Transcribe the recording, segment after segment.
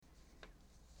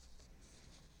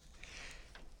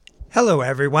Hello,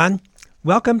 everyone.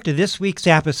 Welcome to this week's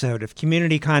episode of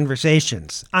Community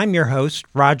Conversations. I'm your host,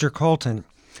 Roger Colton.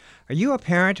 Are you a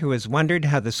parent who has wondered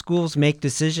how the schools make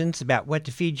decisions about what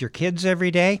to feed your kids every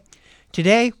day?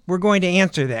 Today, we're going to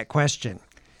answer that question.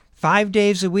 5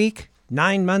 days a week,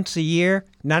 9 months a year,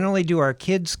 not only do our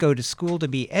kids go to school to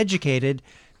be educated,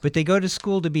 but they go to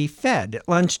school to be fed at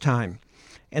lunchtime.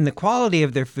 And the quality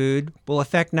of their food will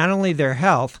affect not only their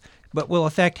health, but will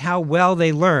affect how well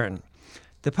they learn.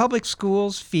 The public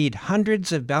schools feed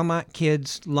hundreds of Belmont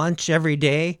kids lunch every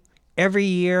day, every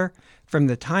year, from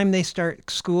the time they start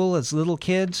school as little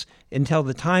kids until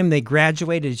the time they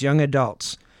graduate as young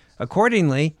adults.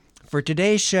 Accordingly, for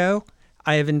today's show,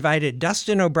 I have invited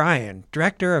Dustin O'Brien,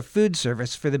 Director of Food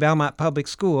Service for the Belmont Public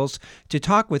Schools, to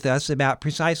talk with us about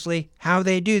precisely how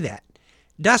they do that.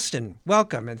 Dustin,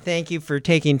 welcome, and thank you for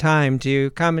taking time to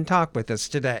come and talk with us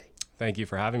today. Thank you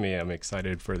for having me. I'm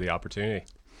excited for the opportunity.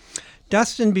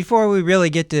 Dustin, before we really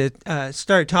get to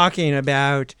start talking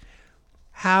about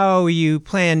how you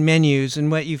plan menus and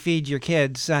what you feed your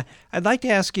kids, I'd like to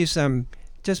ask you some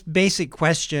just basic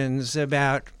questions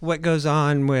about what goes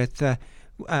on with the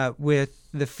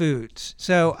foods.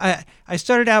 So I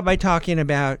started out by talking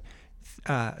about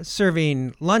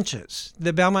serving lunches.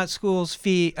 The Belmont schools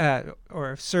feed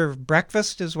or serve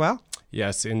breakfast as well?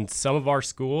 Yes, in some of our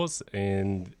schools,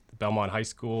 in Belmont High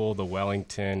School, the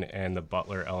Wellington, and the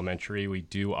Butler Elementary, we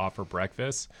do offer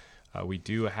breakfast. We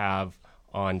do have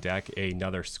on deck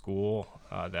another school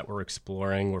that we're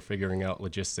exploring. We're figuring out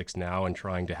logistics now and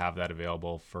trying to have that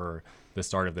available for the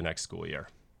start of the next school year.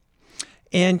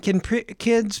 And can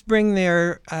kids bring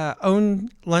their own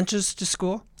lunches to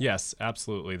school? Yes,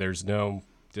 absolutely. There's no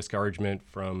discouragement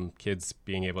from kids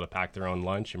being able to pack their own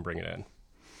lunch and bring it in.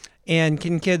 And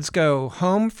can kids go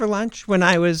home for lunch? When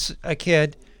I was a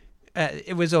kid,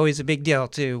 it was always a big deal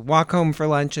to walk home for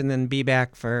lunch and then be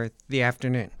back for the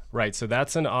afternoon. Right, so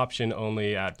that's an option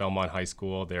only at Belmont High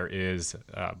School. There is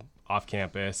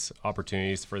off-campus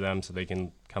opportunities for them so they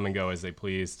can come and go as they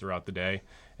please throughout the day,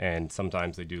 and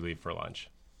sometimes they do leave for lunch.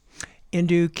 And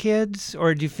do kids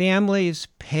or do families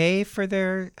pay for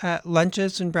their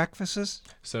lunches and breakfasts?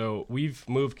 So we've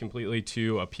moved completely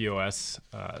to a POS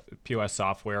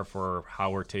software for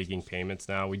how we're taking payments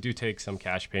now. We do take some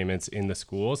cash payments in the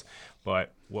schools,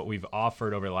 but what we've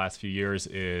offered over the last few years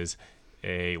is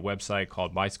a website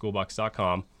called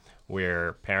myschoolbucks.com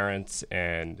where parents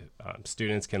and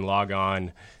students can log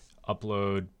on,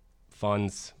 upload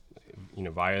funds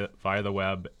via the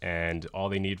web, and all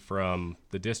they need from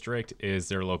the district is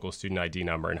their local student ID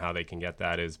number, and how they can get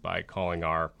that is by calling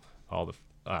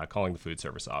calling the food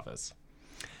service office.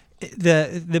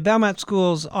 The Belmont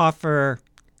schools offer,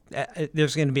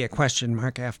 there's going to be a question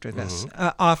mark after this,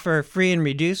 offer free and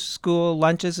reduced school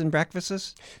lunches and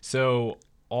breakfasts? So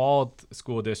all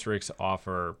school districts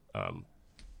offer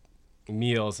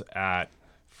meals at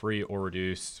free or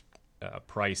reduced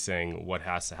pricing. What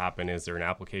has to happen is there an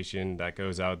application that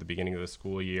goes out at the beginning of the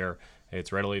school year.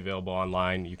 It's readily available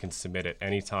online. You can submit at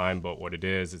any time, but what it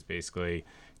is basically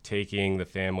taking the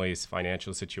family's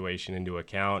financial situation into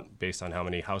account based on how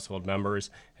many household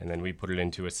members, and then we put it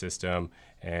into a system,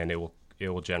 and it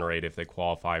will generate if they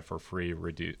qualify for free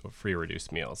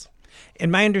reduced meals.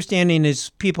 And my understanding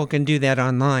is people can do that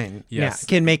online. Yes. Now,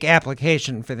 can make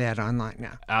application for that online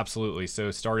now. Absolutely.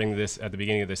 So starting this at the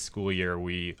beginning of this school year,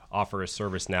 we offer a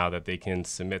service now that they can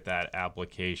submit that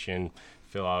application,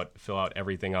 fill out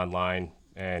everything online,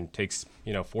 and takes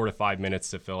 4 to 5 minutes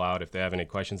to fill out. If they have any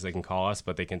questions, they can call us,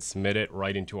 but they can submit it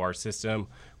right into our system.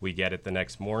 We get it the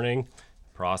next morning,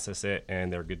 process it,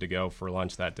 and they're good to go for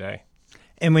lunch that day.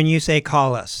 And when you say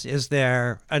call us, is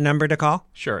there a number to call?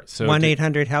 Sure. So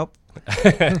 1-800-HELP?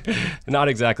 Not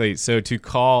exactly. So to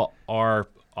call our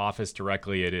office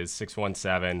directly, it is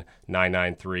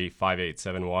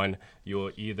 617-993-5871. You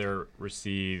will either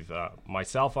receive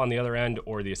myself on the other end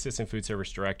or the Assistant Food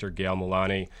Service Director, Gail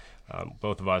Mulani.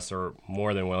 Both of us are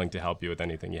more than willing to help you with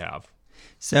anything you have.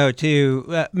 So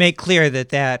to make clear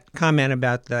that comment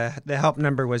about the help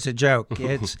number was a joke,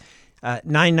 it's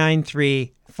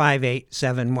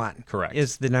 993-5871. Correct.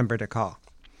 Is the number to call.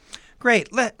 Great.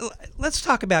 Let's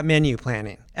talk about menu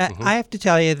planning. I have to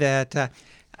tell you that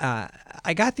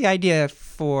I got the idea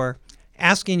for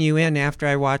asking you in after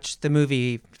I watched the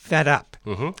movie Fed Up,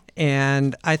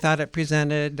 and I thought it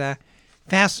presented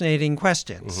fascinating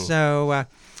questions. So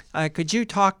could you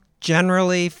talk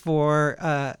generally for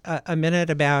a minute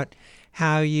about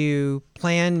how you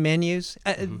plan menus?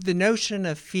 The notion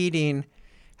of feeding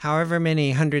however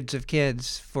many hundreds of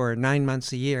kids for 9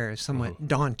 months a year is somewhat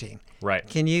daunting. Right.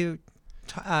 Can you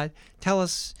tell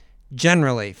us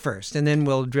generally first, and then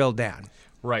we'll drill down?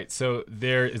 Right. So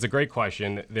there is a great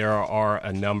question. There are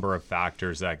a number of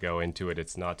factors that go into it.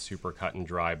 It's not super cut and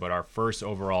dry, but our first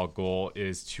overall goal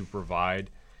is to provide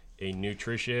a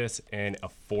nutritious and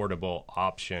affordable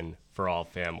option for all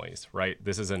families, right?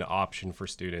 This is an option for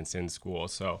students in school.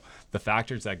 So the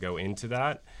factors that go into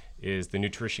that is the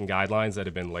nutrition guidelines that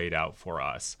have been laid out for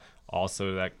us.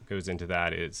 Also, that goes into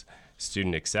that is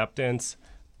student acceptance,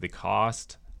 the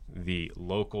cost, the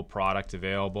local product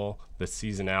available, the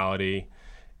seasonality.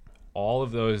 All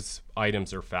of those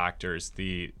items are factors.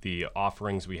 The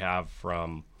offerings we have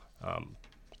from,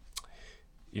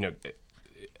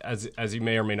 as you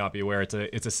may or may not be aware,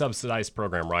 it's a subsidized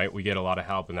program, right? We get a lot of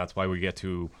help, and that's why we get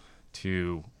to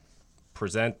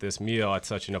present this meal at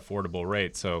such an affordable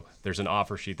rate. So there's an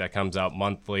offer sheet that comes out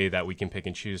monthly that we can pick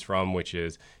and choose from, which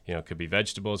is, could be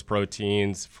vegetables,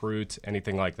 proteins, fruits,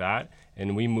 anything like that.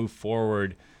 And we move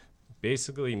forward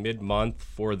basically mid-month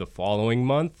for the following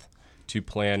month to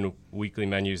plan weekly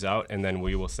menus out, and then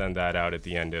we will send that out at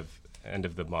the end of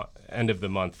the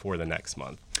month for the next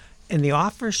month. And the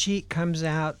offer sheet comes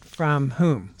out from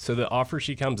whom? So the offer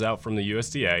sheet comes out from the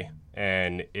USDA,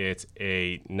 and it's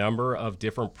a number of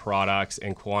different products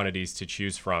and quantities to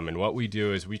choose from. And what we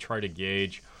do is we try to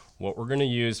gauge what we're going to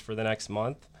use for the next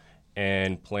month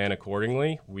and plan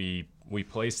accordingly. We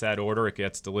place that order. It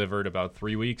gets delivered about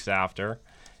 3 weeks after,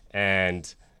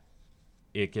 and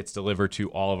it gets delivered to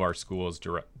all of our schools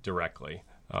directly.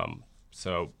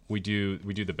 So we do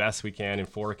the best we can in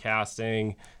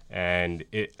forecasting, and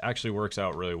it actually works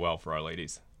out really well for our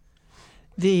ladies.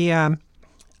 The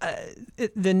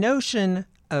notion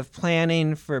of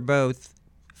planning for both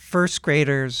first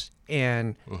graders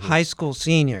and high school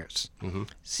seniors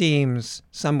seems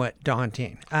somewhat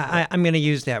daunting. I'm going to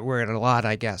use that word a lot,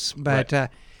 I guess. But Right.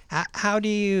 How do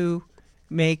you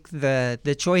make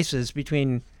the choices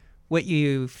between what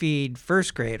you feed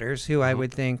first graders, who I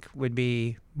would think would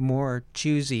be more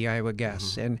choosy, I would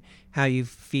guess, and how you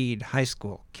feed high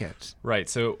school kids? Right.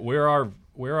 So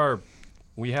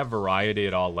we have variety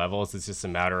at all levels. It's just a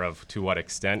matter of to what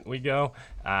extent we go.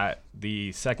 At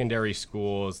the secondary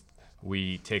schools,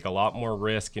 we take a lot more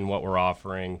risk in what we're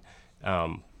offering.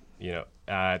 At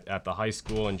the high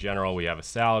school in general, we have a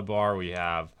salad bar, we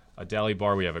have a deli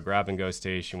bar, we have a grab and go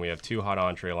station, we have 2 hot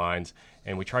entree lines,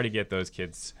 and we try to get those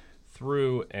kids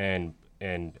through and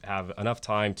have enough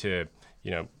time to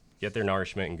get their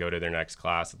nourishment and go to their next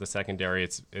class. At the secondary,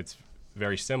 it's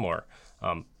very similar.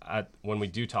 When we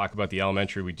do talk about the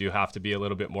elementary, we do have to be a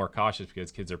little bit more cautious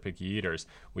because kids are picky eaters.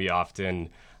 We often,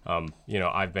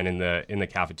 I've been in the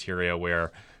cafeteria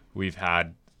where we've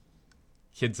had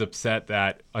kids upset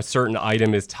that a certain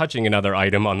item is touching another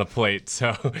item on the plate.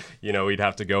 So, we'd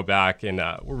have to go back, and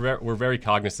we're very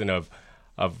cognizant of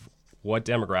what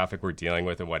demographic we're dealing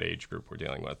with and what age group we're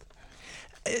dealing with.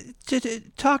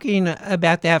 Talking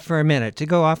about that for a minute, to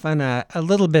go off on a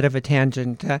little bit of a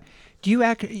tangent, do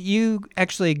you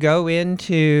actually go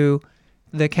into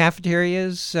the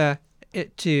cafeterias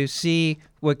to see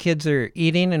what kids are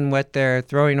eating and what they're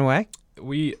throwing away?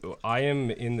 I am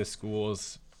in the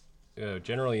schools,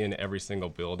 generally in every single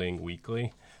building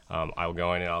weekly. I will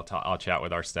go in and I'll chat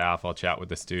with our staff. I'll chat with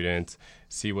the students,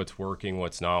 see what's working,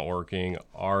 what's not working.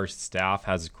 Our staff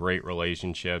has great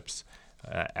relationships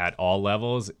at all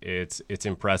levels. It's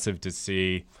impressive to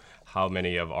see how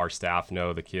many of our staff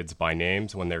know the kids by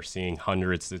names when they're seeing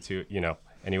hundreds to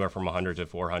anywhere from 100 to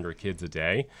 400 kids a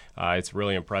day. It's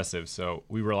really impressive. So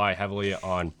we rely heavily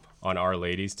on our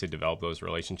ladies to develop those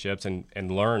relationships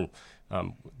and learn.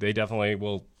 They definitely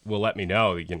will let me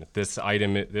know,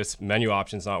 this menu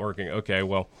option's not working. Okay,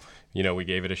 well, we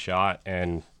gave it a shot,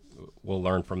 and we'll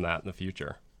learn from that in the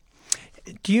future.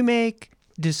 Do you make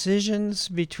decisions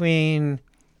between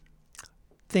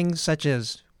things such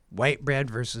as white bread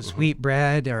versus wheat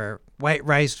bread, or white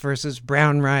rice versus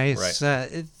brown rice?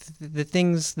 Right. The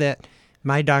things that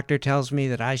my doctor tells me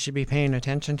that I should be paying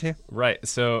attention to? Right.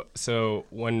 So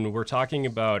when we're talking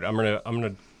about, I'm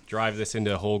gonna drive this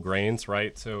into whole grains,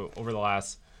 right? So over the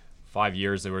last 5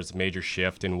 years, there was a major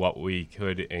shift in what we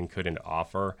could and couldn't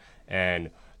offer. And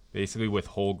basically with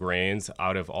whole grains,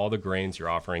 out of all the grains you're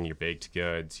offering, your baked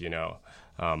goods, your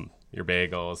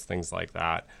bagels, things like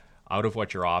that, out of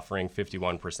what you're offering,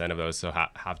 51% of those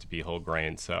have to be whole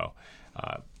grain. So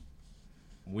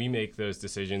we make those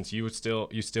decisions. You still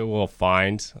will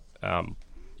find,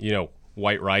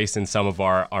 white rice in some of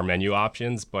our menu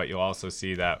options, but you'll also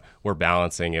see that we're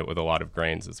balancing it with a lot of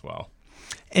grains as well.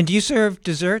 And do you serve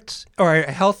desserts or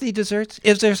healthy desserts?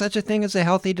 Is there such a thing as a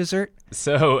healthy dessert?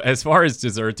 So as far as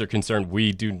desserts are concerned,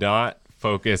 we do not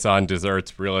focus on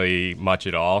desserts really much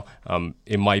at all.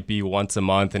 It might be once a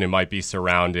month, and it might be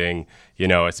surrounding,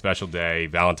 a special day.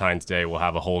 Valentine's Day, we'll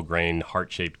have a whole grain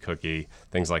heart-shaped cookie,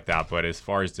 things like that. But as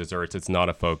far as desserts, it's not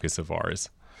a focus of ours.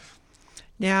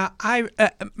 Now,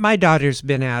 my daughter's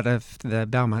been out of the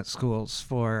Belmont schools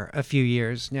for a few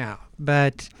years now,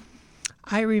 but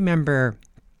I remember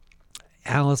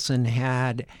Allison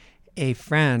had a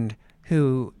friend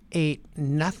who ate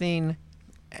nothing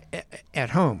at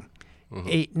home,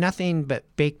 ate nothing but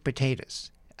baked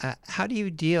potatoes. How do you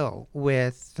deal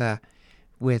with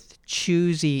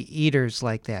choosy eaters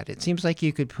like that? It seems like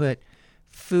you could put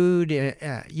food,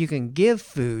 you can give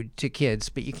food to kids,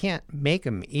 but you can't make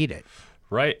them eat it.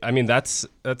 Right. I mean, that's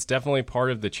definitely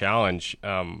part of the challenge.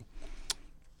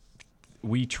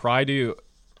 We try to,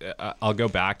 I'll go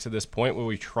back to this point where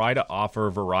we try to offer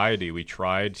variety. We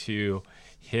try to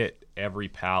hit every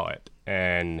palate,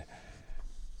 and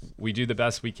we do the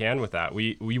best we can with that.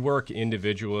 We work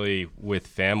individually with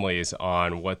families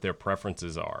on what their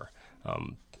preferences are.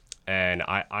 And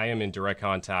I am in direct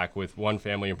contact with one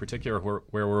family in particular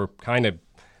where we're kind of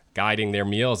guiding their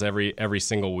meals every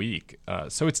single week.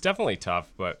 So it's definitely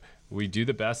tough, but we do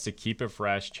the best to keep it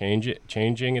fresh,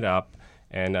 changing it up,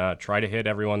 and try to hit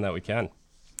everyone that we can.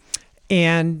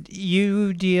 And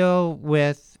you deal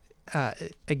with,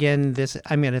 again, this,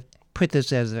 I'm going to put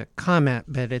this as a comment,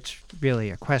 but it's really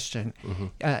a question.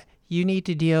 Mm-hmm. You need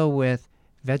to deal with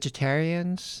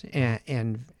vegetarians,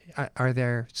 and are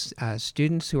there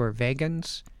students who are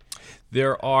vegans?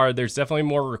 There's definitely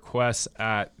more requests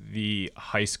at the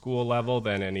high school level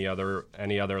than any other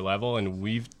level, and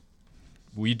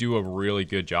we do a really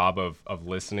good job of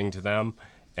listening to them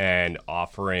and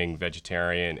offering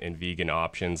vegetarian and vegan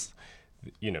options.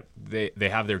 They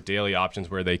have their daily options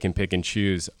where they can pick and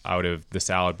choose out of the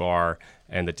salad bar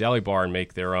and the deli bar and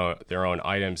make their own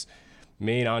items.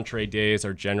 Main entree days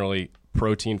are generally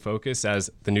protein focused,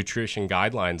 as the nutrition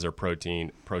guidelines are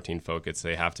protein focused.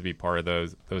 They have to be part of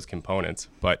those components.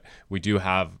 But we do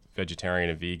have vegetarian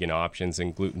and vegan options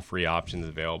and gluten-free options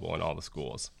available in all the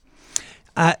schools.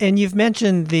 And you've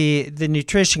mentioned the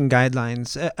nutrition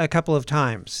guidelines a couple of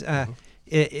times.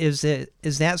 Is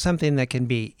that something that can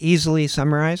be easily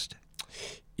summarized?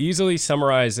 Easily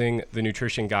summarizing the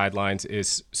nutrition guidelines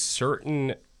is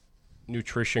certain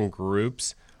nutrition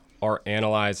groups are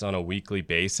analyzed on a weekly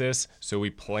basis, so we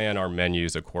plan our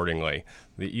menus accordingly.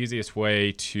 The easiest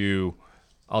way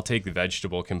I'll take the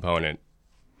vegetable component.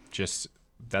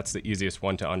 That's the easiest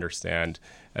one to understand.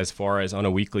 As far as on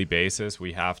a weekly basis,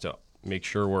 we have to make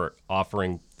sure we're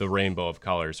offering the rainbow of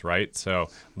colors, right? So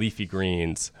leafy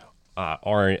greens,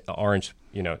 orange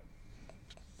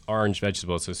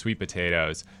vegetables, so sweet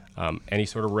potatoes, any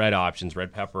sort of red options,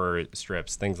 red pepper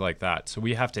strips, things like that. So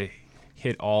we have to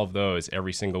hit all of those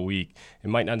every single week. It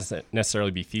might not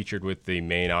necessarily be featured with the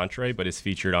main entree, but it's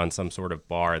featured on some sort of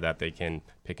bar that they can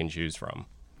pick and choose from.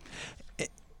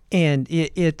 And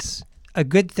it's a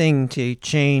good thing to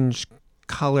change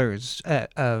colors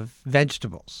of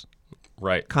vegetables.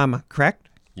 Right. Correct?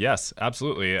 Yes,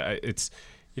 absolutely. It's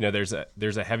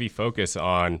there's a heavy focus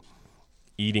on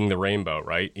eating the rainbow,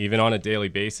 right? Even on a daily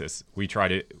basis,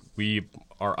 we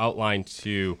are outlined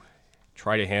to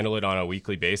try to handle it on a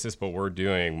weekly basis, but we're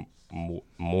doing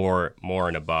more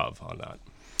and above on that.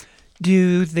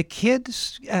 Do the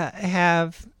kids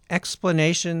have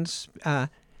explanations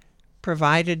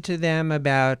provided to them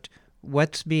about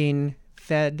what's being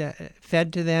fed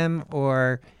to them,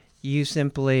 or you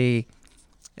simply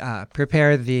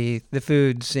prepare the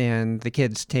foods and the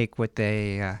kids take what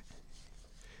they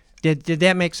did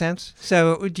that make sense?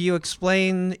 So do you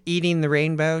explain eating the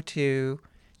rainbow to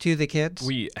the kids?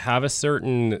 We have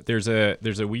there's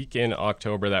a week in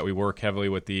October that we work heavily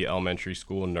with the elementary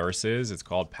school nurses. It's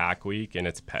called Pack Week, and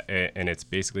it's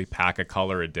basically pack a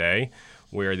color a day,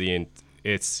 where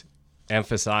it's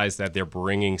emphasized that they're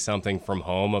bringing something from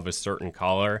home of a certain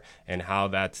color, and how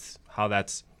that's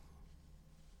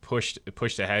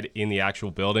pushed ahead in the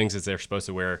actual buildings, is they're supposed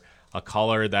to wear a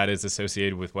color that is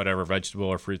associated with whatever vegetable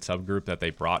or fruit subgroup that they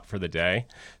brought for the day.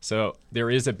 So there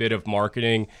is a bit of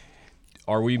marketing.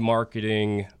 Are we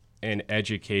marketing and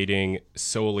educating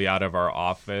solely out of our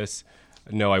office?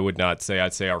 No, I would not say.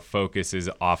 I'd say our focus is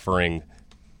offering,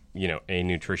 a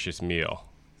nutritious meal.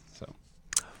 So,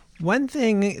 one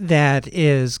thing that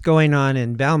is going on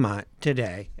in Belmont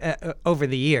today, over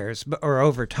the years or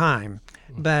over time,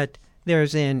 but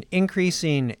there's an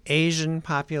increasing Asian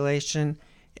population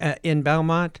in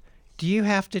Belmont. Do you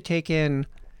have to take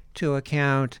into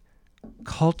account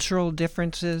cultural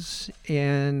differences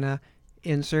in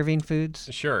serving foods?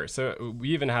 Sure. So we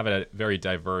even have a very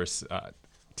diverse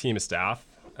team of staff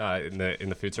in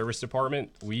the food service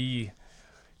department, we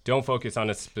don't focus on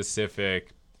a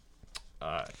specific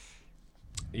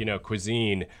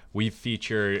cuisine. We've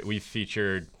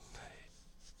featured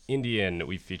Indian,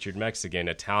 we've featured Mexican,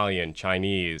 Italian,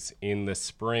 Chinese. In the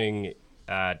spring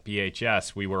at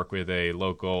BHS, we work with a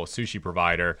local sushi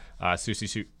provider,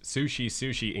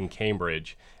 Sushi in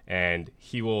Cambridge, and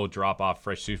he will drop off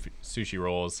fresh sushi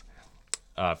rolls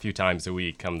a few times a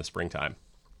week come the springtime.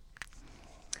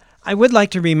 I would like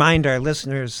to remind our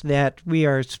listeners that we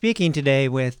are speaking today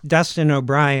with Dustin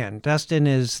O'Brien. Dustin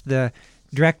is the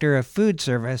Director of Food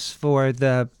Service for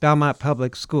the Belmont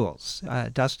Public Schools.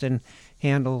 Dustin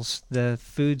handles the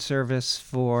food service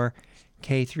for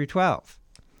K through 12.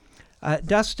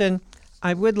 Dustin,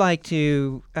 I would like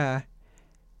to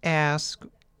ask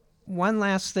one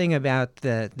last thing about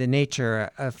the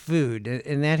nature of food,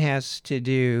 and that has to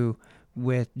do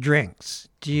with drinks.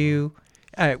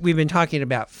 We've been talking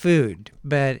about food,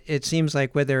 but it seems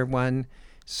like whether one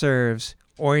serves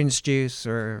orange juice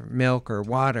or milk or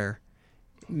water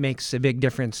makes a big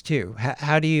difference too.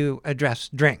 How do you address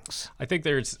drinks? I think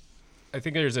there's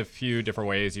a few different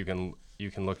ways you can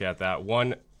look at that.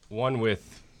 One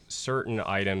with certain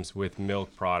items, with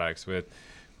milk products, with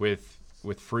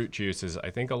fruit juices. I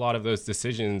think a lot of those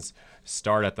decisions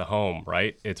start at the home,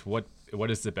 right? It's what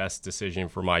is the best decision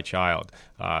for my child.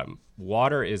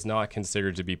 Water is not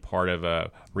considered to be part of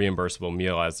a reimbursable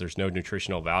meal, as there's no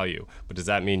nutritional value. But does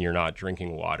that mean you're not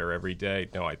drinking water every day?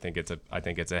 No, I think it's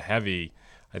a heavy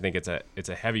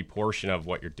portion of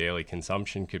what your daily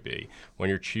consumption could be. When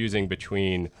you're choosing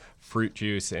between fruit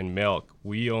juice and milk,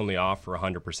 we only offer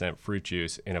 100% fruit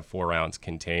juice in a 4-ounce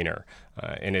container,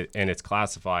 and it's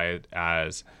classified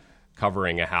as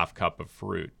covering a half cup of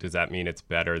fruit. Does that mean it's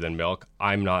better than milk?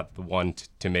 I'm not the one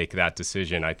to make that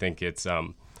decision. I think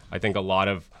I think a lot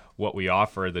of what we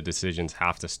offer, the decisions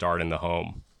have to start in the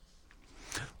home.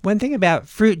 One thing about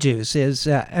fruit juice is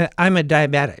I'm a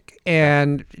diabetic,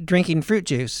 and drinking fruit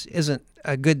juice isn't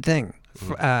a good thing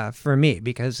for me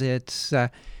because it's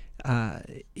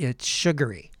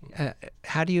sugary.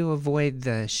 How do you avoid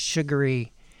the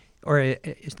sugary,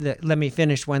 let me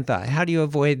finish one thought. How do you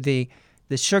avoid the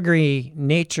sugary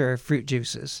nature of fruit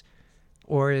juices,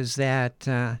 or is that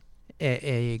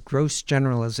a gross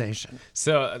generalization?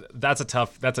 So that's a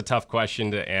tough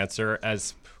question to answer.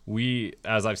 As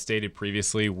I've stated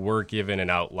previously, we're given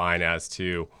an outline as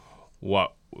to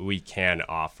what we can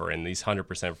offer, and these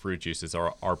 100% fruit juices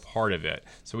are part of it.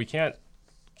 So we can't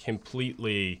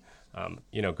completely,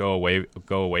 go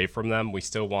away from them. We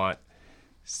still want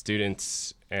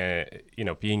students,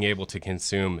 being able to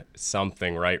consume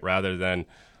something, right? Rather than,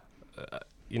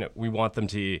 we want them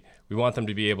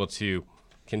to be able to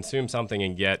consume something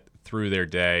and get through their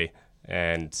day.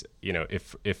 And,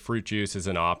 if fruit juice is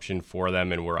an option for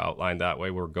them and we're outlined that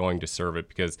way, we're going to serve it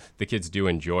because the kids do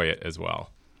enjoy it as well.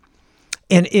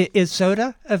 And is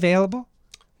soda available?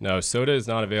 No, soda is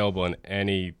not available in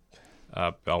any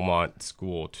Belmont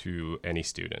school to any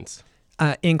students.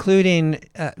 Including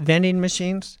vending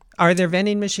machines? Are there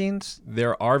vending machines?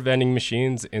 There are vending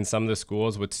machines in some of the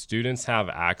schools. What students have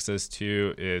access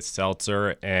to is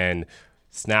seltzer and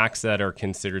snacks that are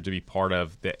considered to be part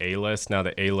of the A-list. Now,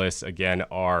 the A-list, again,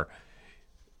 are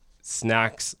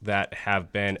snacks that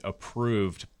have been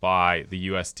approved by the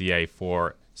USDA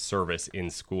for service in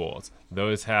schools.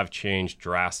 Those have changed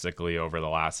drastically over the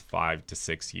last 5 to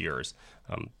 6 years.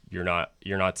 You're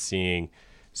not seeing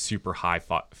super high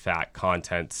fat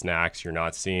content snacks. You're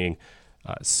not seeing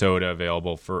soda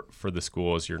available for the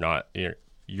schools.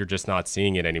 You're just not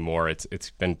seeing it anymore.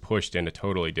 It's been pushed in a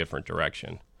totally different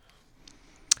direction.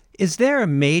 Is there a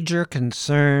major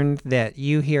concern that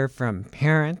you hear from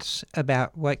parents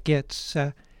about what gets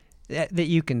that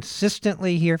you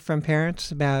consistently hear from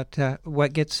parents about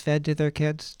what gets fed to their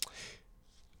kids?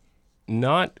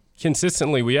 Not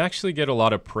consistently. We actually get a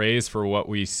lot of praise for what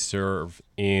we serve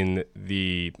in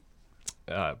the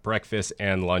breakfast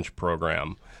and lunch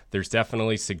program. There's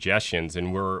definitely suggestions,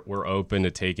 and we're open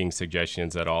to taking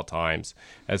suggestions at all times.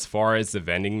 As far as the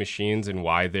vending machines and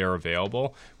why they're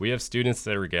available, we have students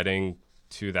that are getting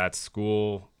to that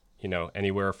school,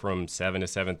 anywhere from 7 to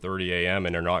 7:30 a.m.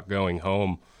 and are not going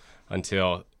home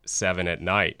until 7 at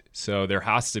night. So there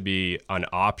has to be an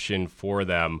option for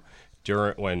them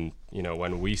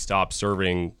when we stop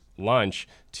serving lunch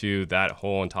to that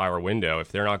whole entire window.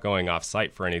 If they're not going off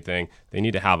site for anything, they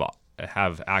need to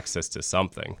have access to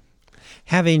something.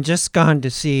 Having just gone to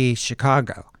see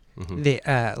Chicago the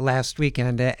last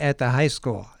weekend at the high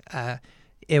school,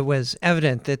 it was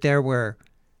evident that there were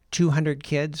 200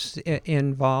 kids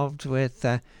involved with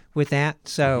that.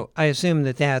 So I assume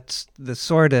that that's the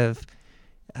sort of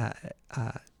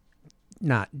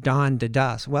not dawn to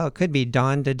dusk. Well, it could be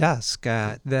dawn to dusk.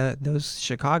 Those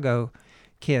Chicago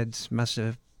kids must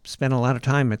have spent a lot of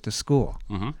time at the school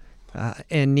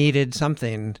and needed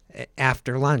something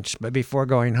after lunch, but before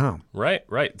going home. Right.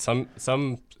 Some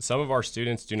of our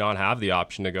students do not have the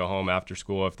option to go home after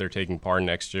school if they're taking part in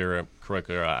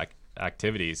extracurricular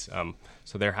activities.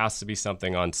 So there has to be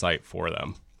something on site for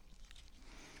them.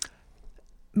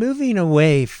 Moving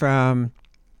away from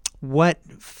what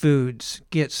foods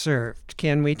get served,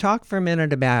 can we talk for a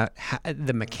minute about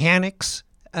the mechanics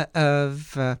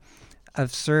of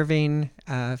serving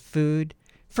food?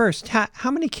 First,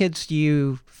 how many kids do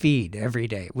you feed every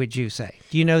day, would you say?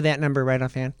 Do you know that number right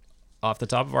offhand? Off the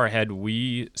top of our head,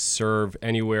 we serve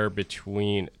anywhere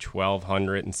between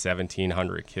 1,200 and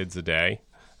 1,700 kids a day.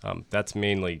 That's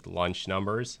mainly lunch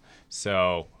numbers.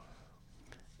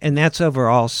 And that's over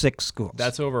all 6 schools.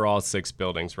 That's over all 6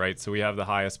 buildings, right? So we have the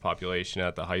highest population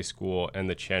at the high school and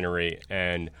the Chenery,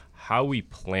 and how we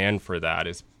plan for that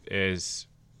is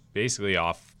basically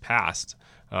off past.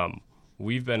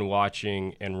 We've been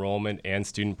watching enrollment and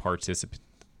student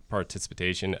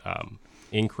participation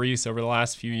increase over the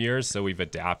last few years, so we've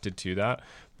adapted to that.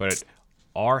 But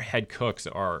our head cooks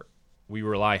we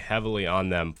rely heavily on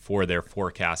them for their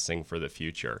forecasting for the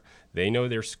future. They know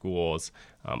their schools.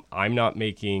 I'm not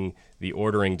making the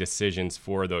ordering decisions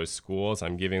for those schools.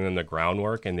 I'm giving them the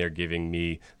groundwork, and they're giving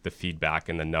me the feedback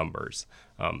and the numbers.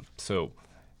 So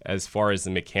as far as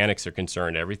the mechanics are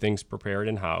concerned, everything's prepared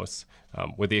in-house,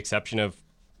 with the exception of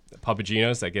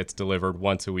Papagenos that gets delivered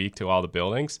once a week to all the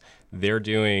buildings. They're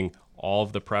doing all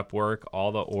of the prep work,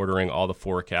 all the ordering, all the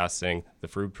forecasting, the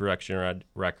food production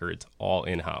records, all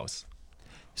in-house.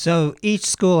 So each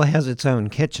school has its own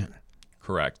kitchen.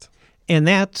 Correct. And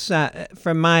that's,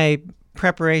 from my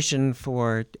preparation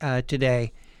for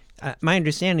today, my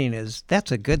understanding is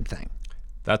that's a good thing.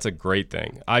 That's a great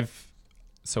thing. I've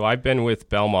been with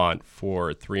Belmont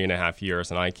for 3.5 years,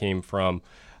 and I came from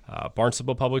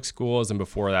Barnstable Public Schools, and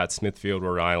before that, Smithfield,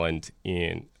 Rhode Island,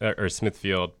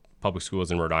 Smithfield Public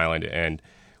Schools in Rhode Island, and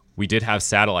we did have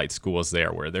satellite schools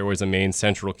there where there was a main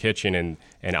central kitchen,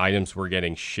 and items were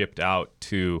getting shipped out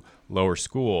to lower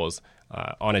schools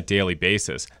on a daily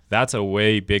basis. That's a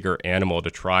way bigger animal to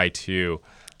try to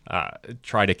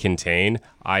contain.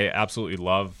 I absolutely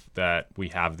love that we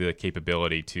have the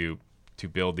capability to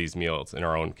build these meals in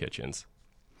our own kitchens.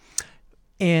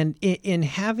 And in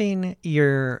having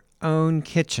your own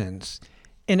kitchens,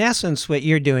 in essence, what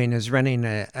you're doing is running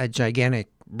a gigantic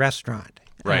restaurant.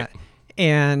 Right.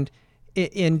 And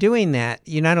in doing that,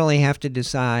 you not only have to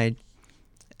decide,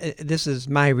 this is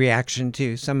my reaction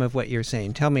to some of what you're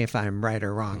saying, tell me if I'm right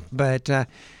or wrong, but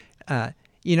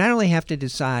you not only have to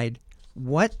decide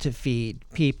what to feed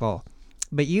people,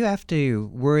 but you have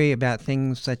to worry about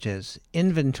things such as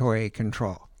inventory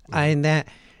control. And that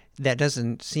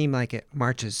doesn't seem like it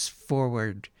marches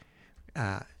forward,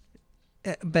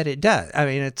 but it does. I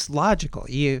mean, it's logical.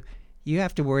 You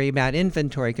have to worry about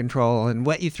inventory control and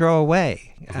what you throw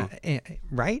away,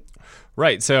 right?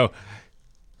 Right. So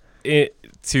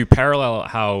to parallel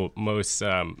how most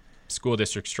school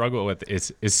districts struggle with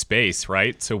is space,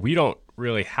 right? So we don't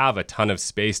really have a ton of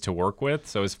space to work with.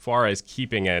 So as far as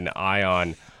keeping an eye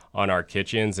on our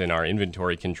kitchens and our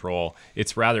inventory control,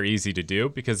 it's rather easy to do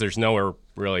because there's nowhere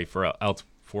really else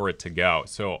for it to go.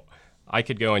 So I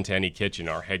could go into any kitchen.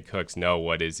 Our head cooks know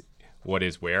what is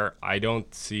where. I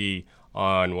don't see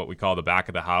on what we call the back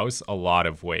of the house a lot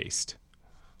of waste.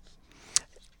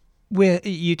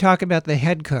 You talk about the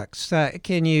head cooks.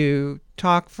 Can you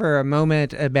talk for a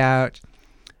moment about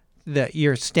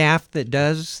your staff that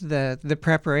does the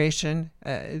preparation?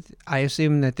 I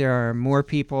assume that there are more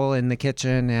people in the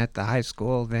kitchen at the high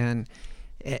school than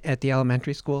at the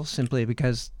elementary school, simply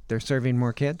because they're serving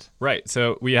more kids? Right.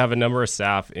 So we have a number of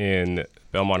staff in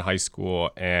Belmont High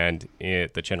School and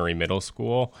at the Chenery Middle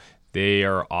School. They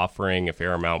are offering a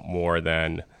fair amount more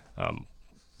than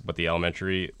what the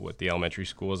elementary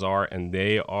schools are, and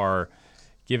they are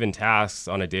given tasks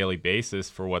on a daily basis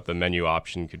for what the menu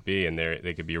option could be, and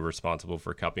they could be responsible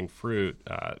for cupping fruit,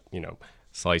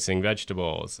 slicing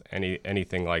vegetables,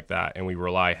 anything like that. And we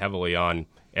rely heavily on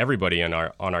everybody on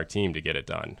our team to get it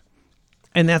done.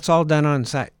 And that's all done on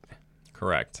site.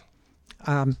 Correct.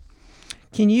 Can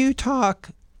you talk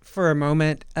for a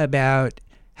moment about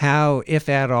how, if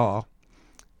at all,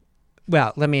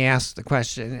 well, let me ask the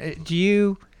question. Do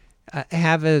you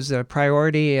have as a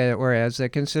priority or as a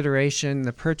consideration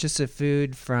the purchase of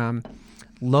food from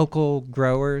local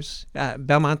growers?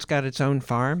 Belmont's got its own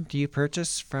farm. Do you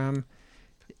purchase from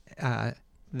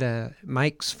the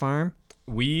Mike's farm?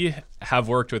 We have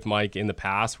worked with Mike in the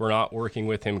past. We're not working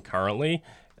with him currently.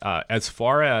 As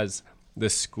far as the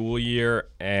school year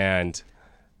and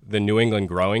the New England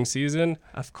growing season,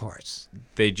 Of course.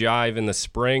 they jive in the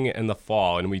spring and the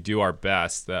fall, and we do our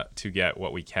best to get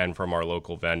what we can from our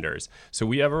local vendors. So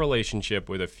we have a relationship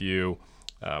with a few.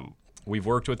 We've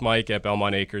worked with Mike at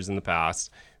Belmont Acres in the past.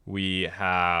 We've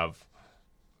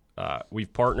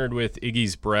partnered with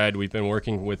Iggy's Bread. We've been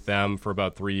working with them for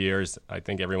about 3 years. I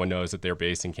think everyone knows that they're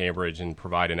based in Cambridge and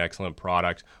provide an excellent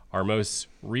product. Our most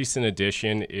recent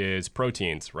addition is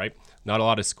proteins, right? Not a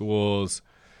lot of schools,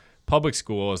 public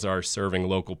schools, are serving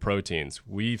local proteins.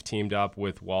 We've teamed up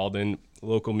with Walden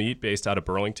Local Meat based out of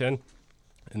Burlington,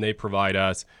 and they provide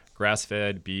us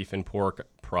grass-fed beef and pork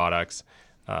products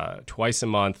twice a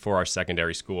month for our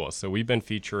secondary schools. So we've been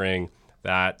featuring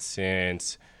that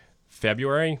since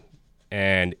February,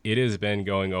 and it has been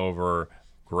going over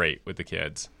great with the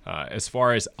kids. As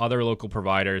far as other local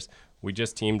providers, we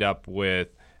just teamed up with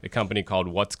a company called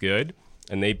What's Good,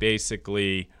 and they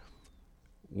basically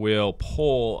will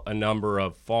pull a number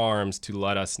of farms to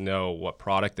let us know what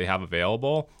product they have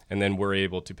available, and then we're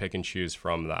able to pick and choose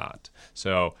from that.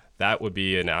 So that would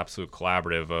be an absolute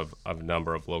collaborative of a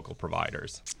number of local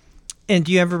providers. And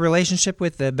do you have a relationship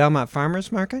with the Belmont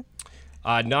Farmers Market?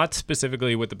 Not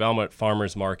specifically with the Belmont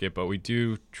Farmers Market, but we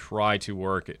do try to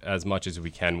work as much as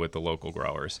we can with the local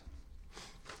growers.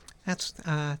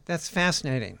 That's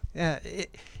fascinating.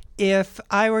 If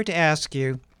I were to ask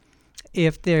you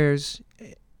if there's,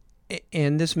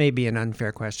 and this may be an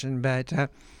unfair question, but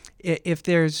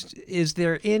is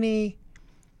there any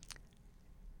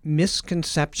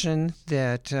misconception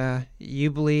that you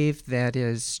believe that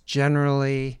is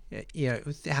generally,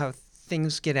 how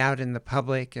things get out in the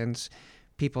public and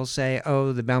people say,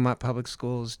 oh, the Belmont Public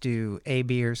Schools do A,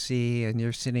 B, or C, and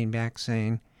you're sitting back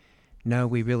saying, no,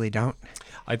 we really don't?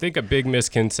 I think a big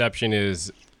misconception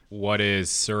is what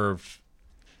is served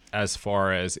as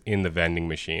far as in the vending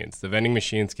machines. The vending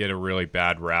machines get a really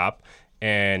bad rap,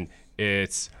 and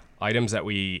it's items that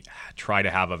we try to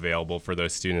have available for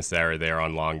those students that are there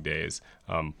on long days.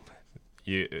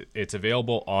 It's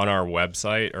available on our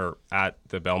website or at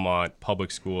the Belmont Public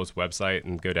Schools website,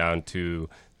 and go down to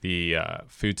the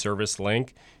food service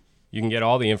link. You can get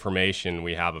all the information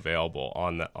we have available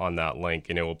on that link,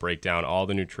 and it will break down all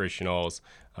the nutritionals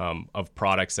of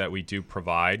products that we do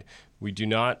provide. We do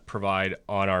not provide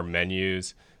on our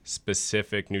menus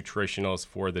specific nutritionals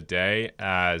for the day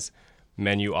as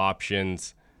menu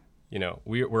options.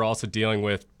 We're also dealing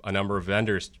with a number of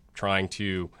vendors trying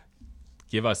to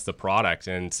give us the product,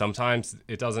 and sometimes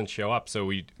it doesn't show up. So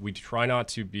we try not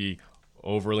to be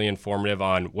overly informative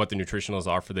on what the nutritionals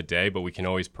are for the day, but we can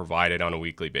always provide it on a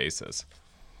weekly basis.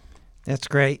 That's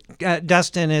great.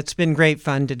 Dustin, it's been great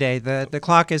fun today. The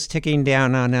clock is ticking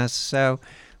down on us, so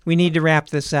we need to wrap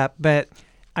this up, but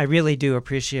I really do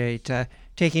appreciate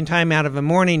taking time out of a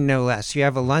morning, no less. You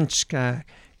have a lunch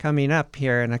coming up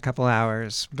here in a couple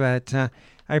hours, but I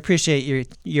appreciate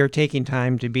your taking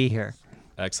time to be here.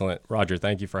 Excellent. Roger,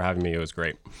 thank you for having me. It was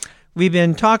great. We've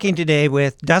been talking today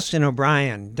with Dustin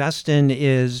O'Brien. Dustin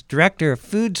is Director of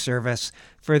Food Service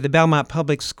for the Belmont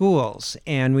Public Schools,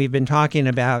 and we've been talking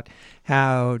about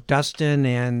how Dustin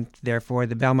and therefore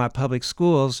the Belmont Public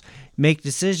Schools make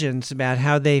decisions about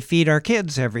how they feed our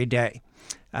kids every day.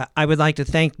 I would like to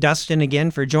thank Dustin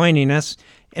again for joining us,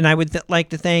 and I would like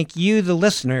to thank you, the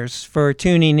listeners, for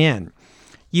tuning in.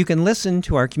 You can listen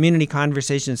to our Community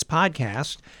Conversations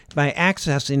podcast by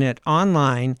accessing it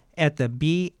online at the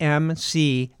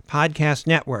BMC Podcast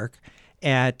Network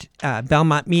at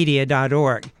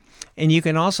belmontmedia.org. And you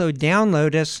can also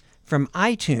download us from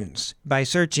iTunes by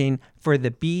searching for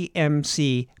the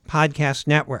BMC Podcast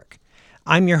Network.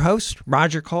 I'm your host,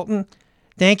 Roger Colton.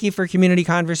 Thank you for Community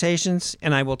Conversations,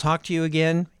 and I will talk to you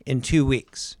again in 2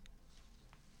 weeks.